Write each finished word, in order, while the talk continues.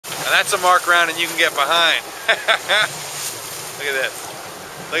And that's a mark round and you can get behind. Look at this.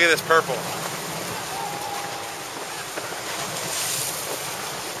 Look at this purple.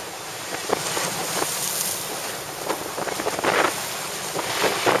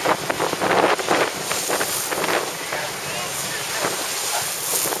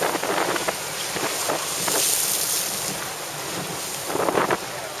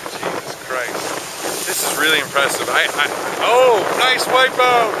 This is really impressive. Oh, nice white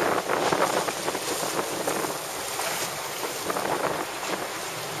boat!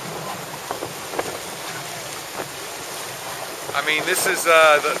 I mean, this is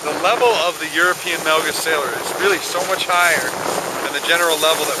the level of the European Melges sailor is really so much higher than the general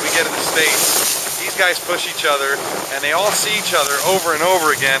level that we get in the States. These guys push each other, and they all see each other over and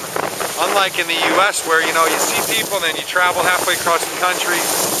over again. Unlike in the U.S. where, you know, you see people and then you travel halfway across the country.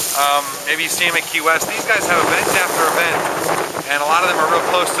 Maybe you see them at Key West. These guys have event after event, and a lot of them are real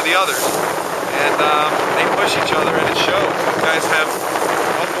close to the others. And they push each other, and it shows. These guys have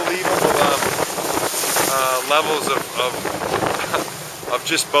unbelievable levels of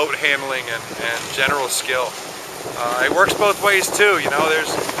just boat handling and general skill. It works both ways too, you know.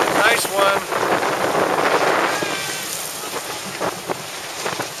 There's a nice one.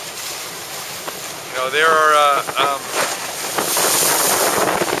 You know, there are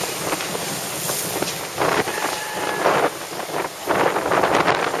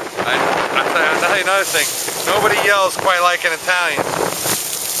I'll tell you another thing. Nobody yells quite like an Italian.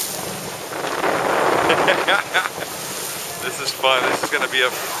 This is fun. This is going to be a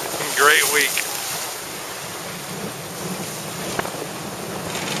great week.